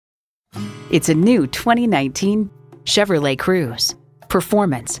It's a new 2019 Chevrolet Cruze.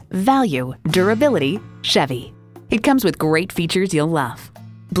 Performance, value, durability, Chevy. It comes with great features you'll love.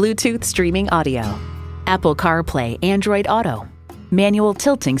 Bluetooth streaming audio, Apple CarPlay, Android Auto, manual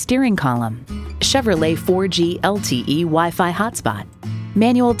tilting steering column, Chevrolet 4G LTE Wi-Fi hotspot,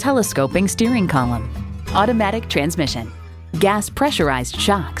 manual telescoping steering column, automatic transmission, gas pressurized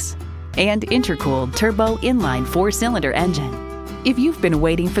shocks, and intercooled turbo inline 4-cylinder engine. If you've been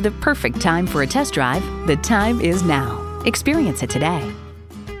waiting for the perfect time for a test drive, the time is now. Experience it today.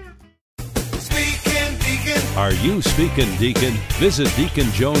 Are you speaking Deacon? Visit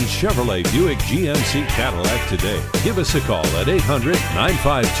Deacon Jones Chevrolet Buick GMC Cadillac today. Give us a call at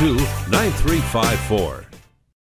 800-952-9354.